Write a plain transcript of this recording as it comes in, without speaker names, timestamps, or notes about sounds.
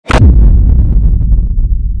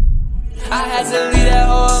I had to leave that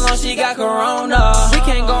hoe alone, she got corona. We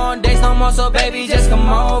can't go on dates no more, so baby, just come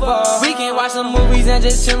over. We can watch some movies and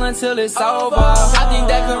just chill until it's over. I think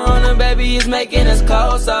that corona, baby, is making us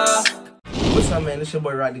closer. What's up, man? It's your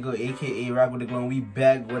boy Rock the Go, aka Rock with the Glow, and we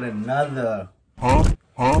back with another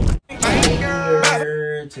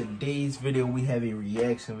Today's video, we have a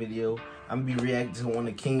reaction video. I'm gonna be reacting to one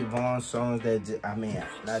of King Von's songs that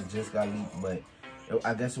not just got leaked, but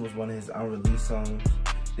I guess it was one of his unreleased songs.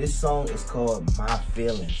 This song is called My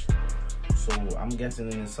Feelings. So I'm guessing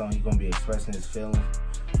in this song he's gonna be expressing his feelings.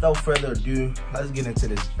 Without further ado, let's get into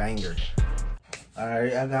this banger.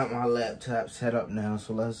 Alright, I got my laptop set up now,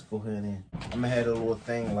 so let's go ahead and I'm gonna have a little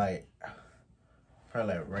thing like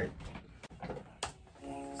probably like right.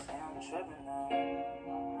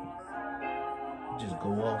 Just go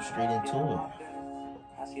off straight into it.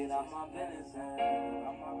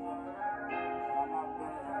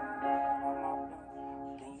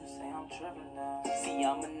 See,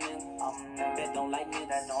 I'm a nigga that don't like me,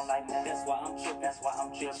 that's why I'm trippin',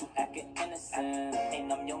 you actin' innocent,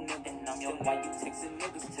 and I'm your nigga, then why you textin'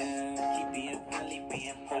 niggas to keep being friendly,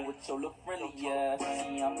 being pro with your little friendly, yeah.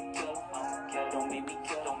 See, I'm a killer, don't make me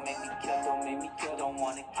kill, don't make me kill, I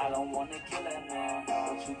don't wanna kill that man,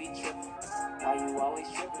 but you be trippin', why you always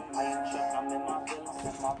trippin', I'm in my feelings,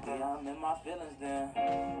 I'm in my feelings then,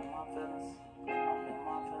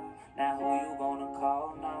 now who you gonna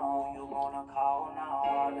call now?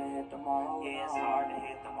 Hard to hit them all. Yeah, it's hard to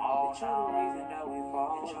hit them all. But you the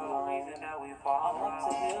reason that we fall. I'm up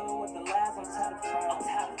to deal with the lies. I'm tired of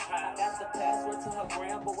trying. I got the password to her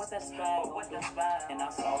gram, but what's that spam? And I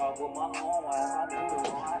saw her with my own eyes. I knew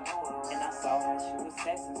it. And I saw her, she was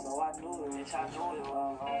texting, so I knew it.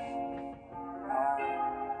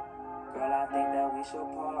 Girl, I think that we should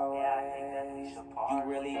part. You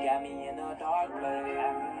really got me in a dark place.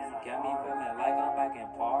 Got me feeling like I'm back in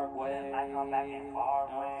Parkway.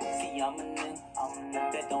 See, I'm a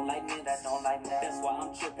nigga that don't like me, that's why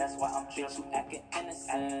I'm trippin', you actin'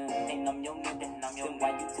 innocent, and I'm your nigga, then why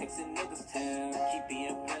you textin' niggas to keep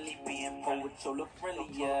being friendly, being pro with your little friendly,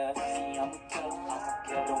 yeah. See, I'm a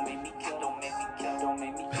killer, don't make me kill, I don't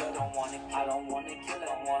wanna kill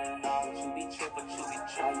that one, but you be trippin',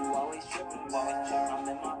 why you always trippin', I'm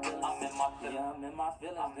in my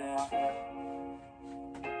feelings,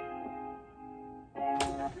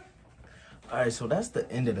 Alright, so that's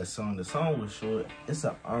the end of the song. The song was short. It's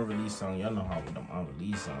an unreleased song. Y'all know how with them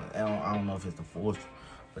unreleased songs. I don't know if it's the fourth,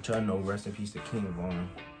 but y'all know rest in peace to King Von.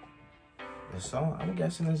 The song, I'm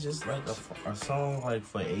guessing it's just like a song like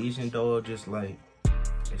for Asian dog, just like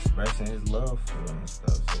expressing his love for it and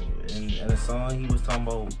stuff. So in the song he was talking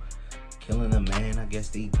about killing a man. I guess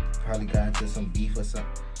they probably got into some beef or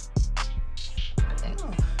something.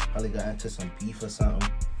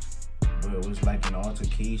 Where it was like an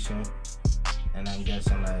altercation, and I'm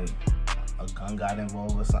guessing like a gun got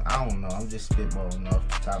involved or something. I don't know. I'm just spitballing off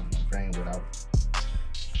the top of my brain without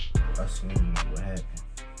assuming what happened.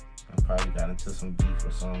 I probably got into some beef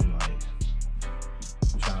or something,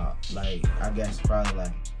 like I guess probably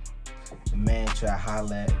like the man tried to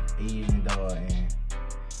holler at Asian dog and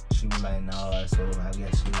she was like no, so I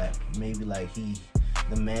guess she like maybe like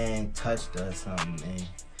the man touched her or something, and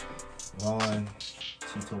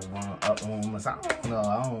she told Ron up on him. I don't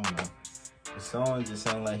know. The song just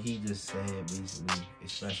sounded like he just said basically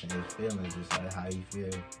expressing his feelings, just like how he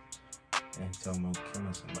feel, and talking about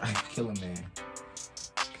killing somebody, kill a man.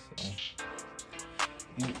 So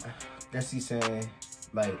I guess he's saying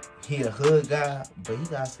like he a hood guy, but he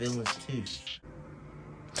got feelings too.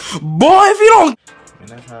 Boy, if you don't. And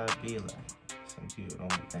that's how it be like. Some people don't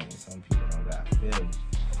be thinking, some people don't got feelings.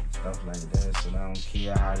 Stuff like that, so I don't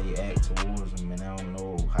care how they act towards them, and I don't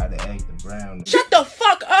know how to act around them. Shut the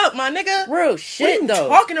fuck up, my nigga. Real shit, though.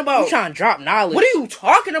 What are you talking about? You trying to drop knowledge. What are you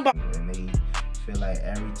talking about? And they feel like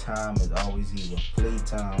every time is always either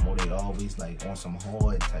playtime or they always like on some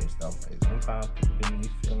hard type stuff. Like sometimes people get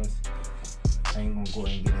these feelings. I ain't gonna go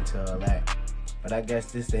ahead and get into all that. But I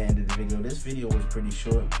guess this is the end of the video. This video was pretty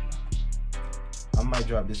short. I might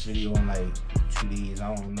drop this video in like 2 days.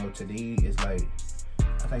 I don't know. Today is like,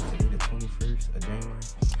 I think today the 21st of January.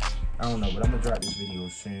 I don't know, but I'm gonna drop this video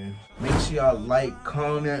soon. Make sure y'all like,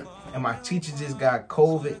 comment, and my teacher just got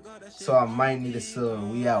COVID, so I might need a sub.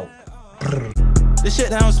 We out. The shit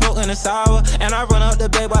that I'm smoking is sour, and I run up the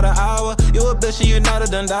bed by the hour. You a bitch and you not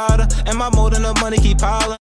a done daughter, and my more than the money keep piling.